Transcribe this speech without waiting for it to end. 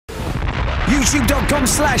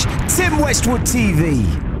YouTube.com/Tim Westwood TV.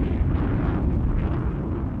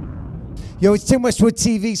 Yo, it's Tim Westwood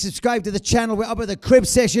TV. Subscribe to the channel. We're up at the Scribz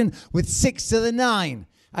session with 6 to the 9.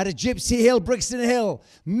 Out of Gypsy Hill, Brixton Hill,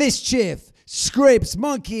 Mischief, Scribz,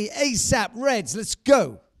 Monkey, ASAP, Reds. Let's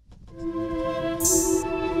go.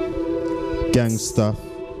 Gang stuff.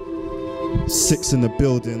 6 in the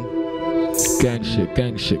building. Gang shit,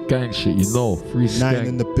 gang shit, gang shit, you know. Free 9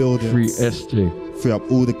 in the building. Free SJ. Free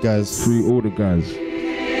up all the guys. Free all the guys.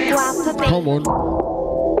 Come on.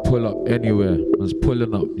 Pull up anywhere. Man's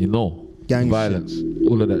pulling up, you know. Gang violence. Shit.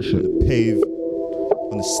 All of that shit. On the pave.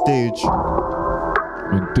 On the stage.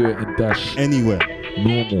 And do it in dash. Anywhere.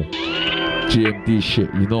 Normal. GMD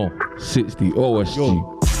shit, you know. 60 OSG.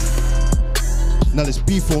 Yo. Now this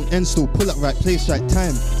beef won't end still. Pull up right place, right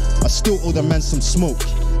time. I still owe the man some smoke.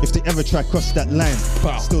 If they ever try cross that line.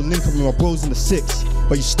 Bow. Still link up with my bros in the 6.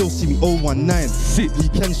 But you still see me 019.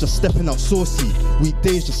 Weekends just stepping out saucy.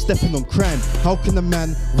 Weekdays just stepping on crime. How can a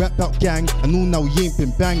man rap out gang and all now he ain't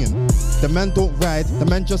been banging? The man don't ride, the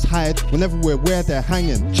man just hide whenever we're where they're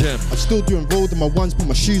hanging. Gem. I'm still doing road in my ones, put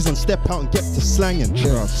my shoes on, step out and get to slanging.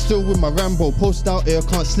 Still with my Rambo, post out here,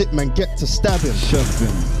 can't slip man, get to stabbing.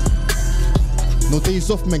 No days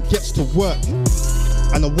off man, gets to work.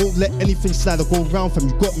 And I won't let anything slide or go round from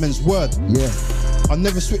you got men's word. Yeah. I'll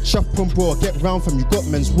never switch up on bro, I'll get round from you got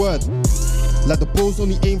men's word. Like the bros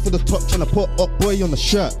only aim for the top, tryna put up boy on the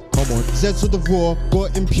shirt. Come on. Zeds of the raw,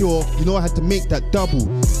 got impure, you know I had to make that double.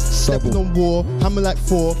 Stepping on war, hammer like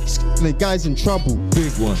 4, the guys in trouble.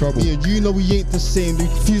 Big one. Trouble. Me and you know we ain't the same, the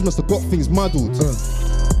confused must have got things muddled.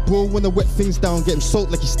 Bro wanna wet things down, get him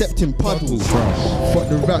soaked like he stepped in puddles. Fuck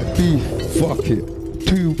the rap beef, fuck it.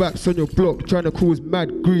 2 raps on your block, tryna cause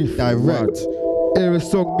mad grief. Direct. Air a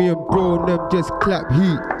song, me and bro and them just clap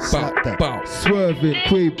heat. Slap that. Bow. Swerving,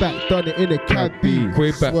 quay back, done it in a cab beat.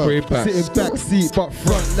 Quay back, quay back. Sitting back seat, but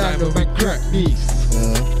front line of man crack knees.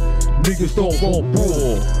 Niggas don't want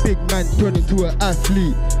war. Big man turn into an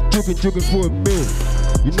athlete. Jogging for a meal.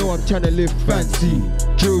 You know I'm tryna live fancy.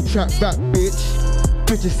 Drill trap back, bitch.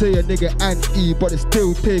 Bitches say a nigga anti, but they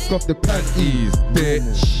still take off the panties,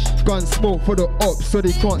 bitch. Gun smoke for the ops, so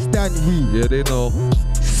they can't stand we. Yeah, they know.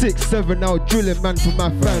 6, 7 now drilling man for my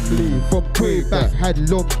family. From way back, had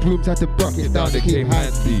long brooms, had to buck it down, they came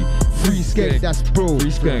handy. Free skate, that's bro. Free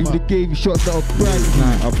skate. They gave you shots that are brand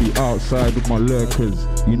new. I'll be outside with my lurkers.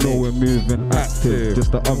 You know we're moving active.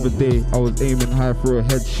 Just the other day, I was aiming high for a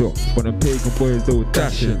headshot. But them pagan boys, they were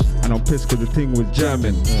dashing. And I'm pissed cause the thing was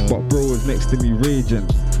jamming. But bro was next to me raging.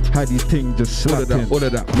 Had his thing just slapping. All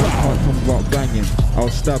of that. Man can't talk about banging. I'll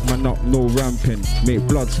stab man up, no ramping. Make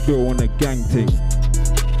blood spill on a gang thing.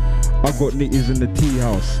 I got nitties in the tea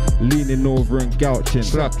house, leaning over and gouching.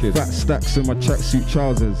 Slacking. Fat stacks in my tracksuit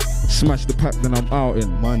trousers. Smash the pack, then I'm out in.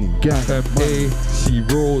 Money. Gang. M.A.C.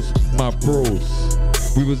 Rolls, my bros.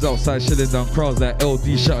 We was outside shutting down crowds like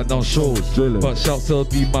LD shutting down shows. Drilling. But shouts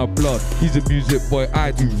LD my blood. He's a music boy,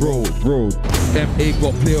 I do road. M.A.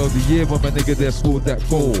 got player of the year when my nigga there scored that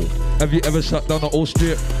goal. Have you ever shut down an old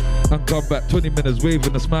strip and come back 20 minutes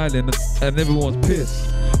waving and smiling and everyone's pissed?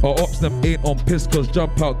 Our ops them ain't on piss cause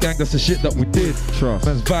jump out gang, that's the shit that we did. Trust.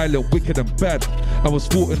 Man's violent, wicked and bad. I was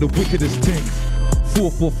fought in the wickedest things.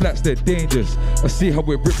 4-4 flats, they're dangerous. I see how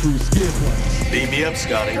we rip through skin. Beat me up,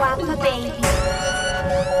 Scotty.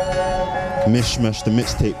 Mishmash, the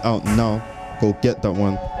mixtape out now. Go get that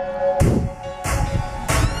one.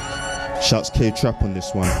 Shouts K-Trap on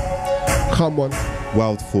this one. Come on.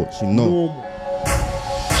 Wild Thoughts, you know. Normal.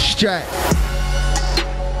 Strike.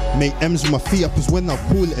 Make M's with my feet up is when I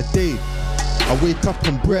call it a day. I wake up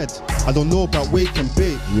on bread. I don't know about wake and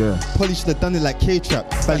bake. Yeah. Probably should have done it like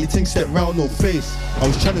K-Trap. Valley ting step round, no face. I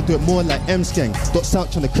was trying to do it more like M-Skeng. Dots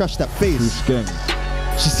out trying to crash that face.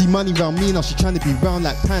 She see money round me, now she trying to be round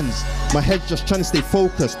like pans. My head just trying to stay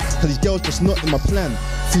focused, cause these girls just not in my plan.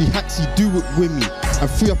 3 hacks, he do it with me, and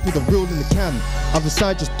 3 up with a reel in the can. Other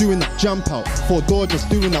side just doing that jump out, 4 door just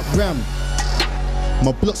doing that ram.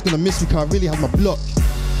 My block's gonna miss me cause I really have my block.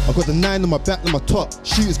 I got the 9 on my back and my top,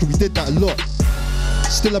 shooters cause we did that a lot.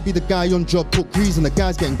 Still I be the guy on job, put grease and the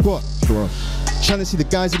guys getting got. Trying to see the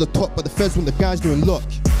guys at the top, but the feds want the guys doing lock.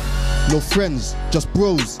 No friends, just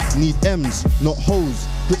bros, need M's, not hoes.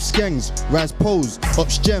 Grip skangs, rise pose,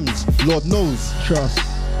 ops gems, Lord knows. Trust.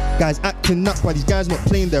 Guys acting up while these guys not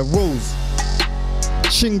playing their roles.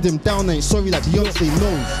 Chinged him down, ain't sorry like Beyonce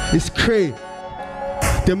knows. It's cray.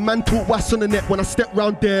 The man talk was on the net when I step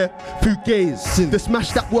round there through gaze. They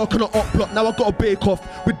smash that work on an up block, now I got a bake off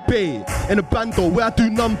with Bay. In a bando where I do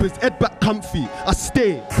numbers, head back comfy, I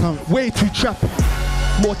stay way too trappy.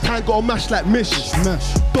 More time got a mash like Misch.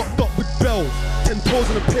 Smash. Dot with bells. 10 toes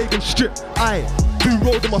on a pagan strip. Aye. Do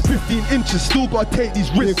road on my 15 inches. Still gotta take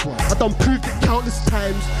these risks. I done proved it countless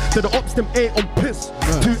times that the ops them ain't on piss.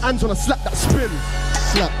 No. 2 hands when I slap that spin.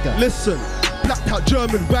 Slap that. Listen. Blacked out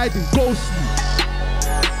German riding ghostly.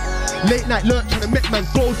 Late night lurk trying to make man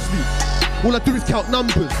go sleep. All I do is count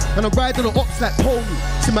numbers, and I ride on the ops like pony.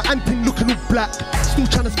 See my anting looking all black, still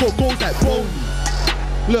trying to score goals like Boney.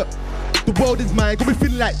 Look, the world is mine, got me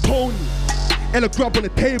feeling like Tony. Ella grub on the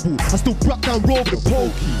table, I still brought down raw with a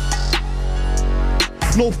pokey.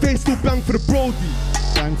 No face, still bang for the Brody.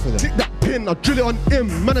 Bang for them. Click that pin, I'll drill it on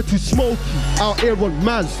him, man are too smoky. Out here on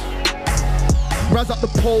Maz. Rise up the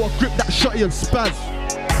pole, I grip that shotty and spaz.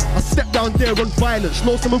 I step down there on violence,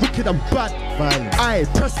 know some are wicked and bad. Violence. Aye,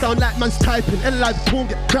 press down like man's typing, Ella like the porn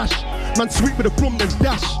get crashed. Man sweep with a broom then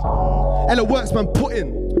dash. Ella works man put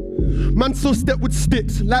in. Man so step with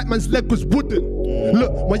sticks, like man's leg was wooden.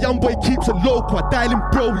 Look, my young boy keeps it local, I dial him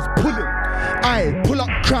bro, he's pulling. Aye, pull up,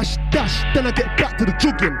 crash, dash, then I get back to the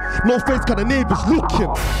jugging. No face cause the neighbours looking.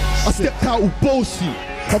 I stepped out with bossy.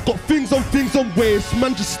 I've got things on waves,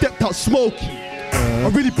 man just stepped out smoky. I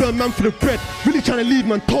really burn man for the bread, really trying to leave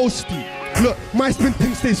man toasty. Look, my spin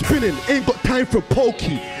thing stay spinning, ain't got time for a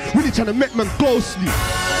pokey. Really trying to make man go sleep.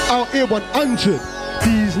 Out here 100.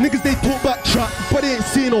 These niggas they talk about trap, but they ain't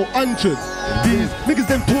seen no hundreds. These niggas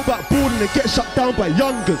them talk about balling and get shut down by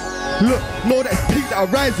youngers. Look, know that it's peak that I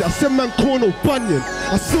rise it, I send man corn or bunion.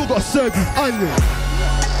 I still gotta serve these onions.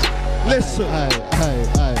 Listen. Aye.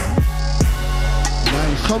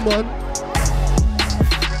 Nice. Come on.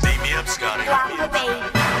 Beat me up, Scotty.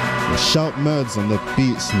 Shout Merds on the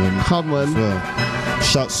beats, man. Come on. Yeah.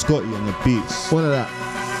 Shout Scotty on the beats. What of that?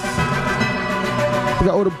 We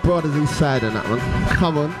got all the brothers inside on that one.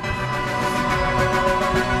 Come on.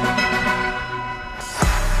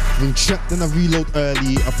 Been trapped and I reload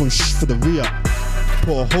early, I phone for the rear.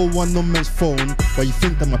 Put a whole one on man's phone, while you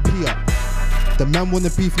think I'm a peer. The man wanna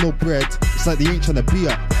beef no bread, it's like they ain't tryna be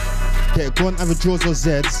up. Get a gun, either draws or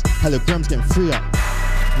Zeds, holograms getting freer.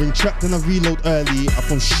 Ring trapped and I reload early, I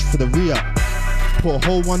phone for the rear. Put a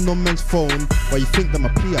whole one on man's phone, while you think I'm a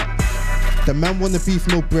peer. The man wanna beef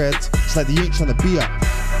no bread, it's like they ain't tryna be up.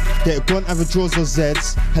 Get a gun, either draws or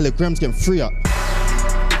Zeds, holograms getting freer.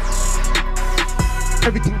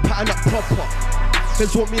 Everything patterned up proper.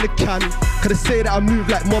 There's want me in a can, cause they say that I move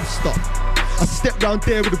like mobster. I step round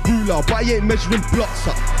there with a ruler, but I ain't measuring blocks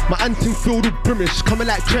up. My anting filled with brimish, coming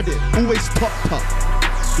like credit, always topped up.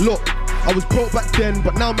 Look, I was broke back then,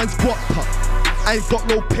 but now man's guapped up. I ain't got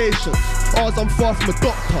no patience, ours I'm far from a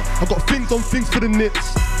doctor. I got things on things for the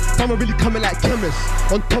nits. Some are really coming like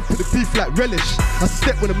chemists, on top of the beef like relish. I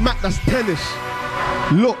step with a mat that's tennis.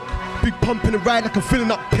 Look, big pump in the ride like I'm filling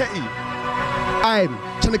up petty. I'm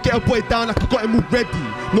trying to get a boy down like I got him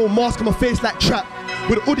already. No mask on my face like trap.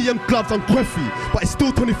 With the hoodie and gloves I'm queffy, but it's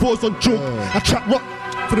still 24s on jug. I trap rock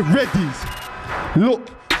for the readies. Look,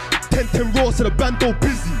 10-10 raw so the band all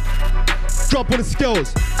busy. Drop on the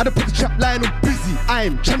scales, I done put the trap line on busy.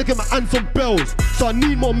 I'm trying to get my hands on bells, so I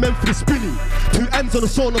need more men for the spinning. 2 hands on a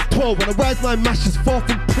sawn of 12, when I rise my mash is far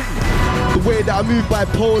from pretty. The way that I move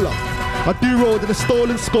bipolar, I do roll in a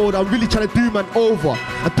stolen scold, I'm really trying to do man over.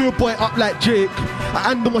 I do a boy up like Jake, I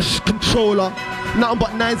handle my controller, nothing but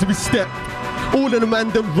 9s every step. All of the man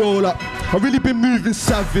them roll up, I really been moving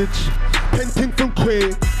savage. Penting from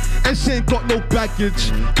Quay, and she ain't got no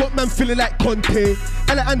baggage. Got man feeling like Conte,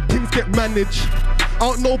 Ella and things get managed. I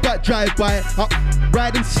don't know about drive-by, I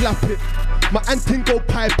ride and slap it. My anting go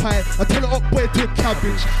pie-pie, I turn it up boy to a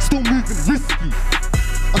cabbage. Still moving risky.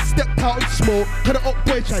 I stepped out and smoke, cause the up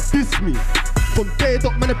boy try diss me. From day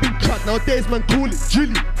dot man I been cracked, nowadays man call it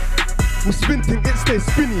drilly. My spin thing, it stays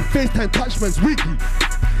spinny, FaceTime touch man's wiggy.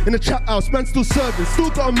 In the trap house, man still serving, still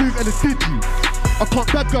gotta move and a digi. I can't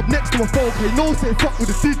grab next to my phone, cause you know say fuck with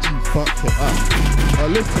the digi. Fuck it up. Oh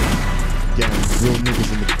listen. Yeah, real niggas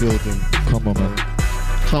in the building. Come on, man.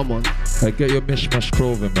 Come on. Hey, get your Misch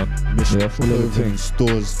clothing, man. Misch yeah, full of the clothing, things.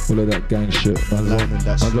 stores. Full of that gang shit.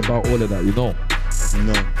 Man's about all of that, you know. You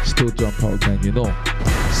know. Still jump out gang, you know.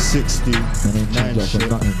 60. And ain't change up for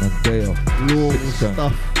nothing, man. Day off. Normal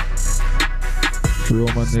stuff. Real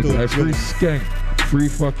my nigga. Hey, free drilling. skeng. Free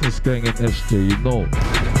fucking skeng in SJ, you know.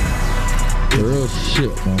 Real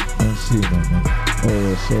shit, man. I see, man.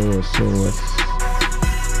 OS.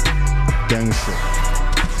 Gang shit.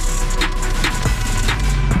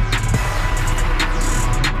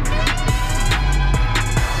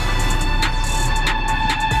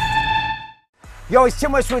 Yo, it's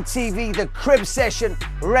Tim Westwood TV, the Scribz session,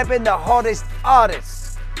 repping the hottest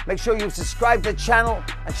artists. Make sure you subscribe to the channel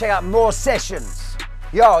and check out more sessions.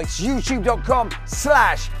 Yo, it's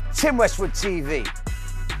youtube.com/Tim Westwood TV.